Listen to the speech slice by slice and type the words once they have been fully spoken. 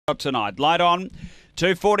tonight. Light on.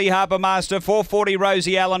 240 Harbour Master, 440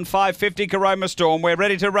 Rosie Allen, 550 Caroma Storm. We're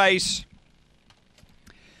ready to race.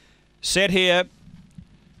 Set here.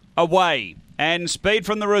 Away. And speed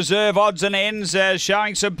from the reserve, odds and ends,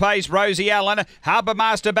 showing some pace. Rosie Allen, Harbour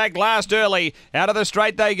Master back last early. Out of the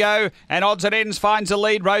straight they go, and odds and ends finds the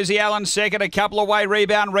lead. Rosie Allen second, a couple away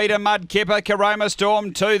rebound. Rita Mud Kipper, Caroma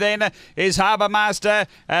Storm two. Then is Harbour Master,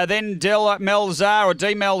 then Del Melzar or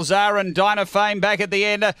D Melzar and Dynafame back at the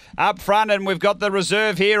end up front. And we've got the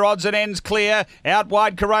reserve here. Odds and ends clear. Out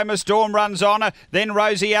wide, Caroma Storm runs on. Then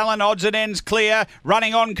Rosie Allen, odds and ends clear.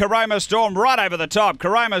 Running on, Caroma Storm right over the top.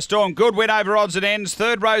 Caroma Storm, good win over odds and ends.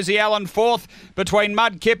 Third, Rosie Allen. Fourth, between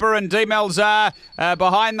Mud Kipper and D Melzar.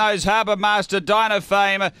 Behind those, Harbour Master,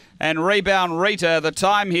 Dynafame and Rebound Rita. The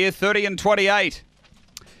time here, 30 and 28.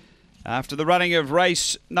 After the running of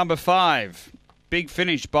race number 5. Big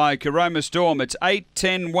finish by Caroma Storm. It's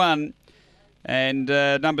 8-10-1 and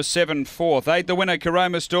number 7 fourth. 8 the winner,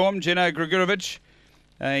 Caroma Storm, Gino Grigorovic.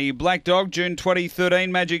 A Black Dog, June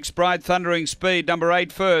 2013, Magic Sprite, Thundering Speed, number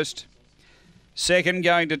 8 first. Second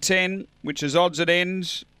going to 10, which is odds and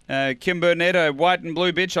ends. Kim Burnett, a White and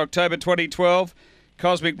Blue Bitch, October 2012.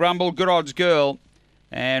 Cosmic Rumble, Good Odds Girl.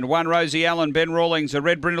 And 1 Rosie Allen, Ben Rawlings, a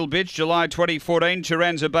Red Brindle Bitch, July 2014.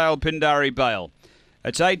 Chiranza Bale, Pindari Bale.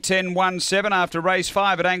 It's 8-10-1-7 after race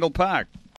 5 at Angle Park.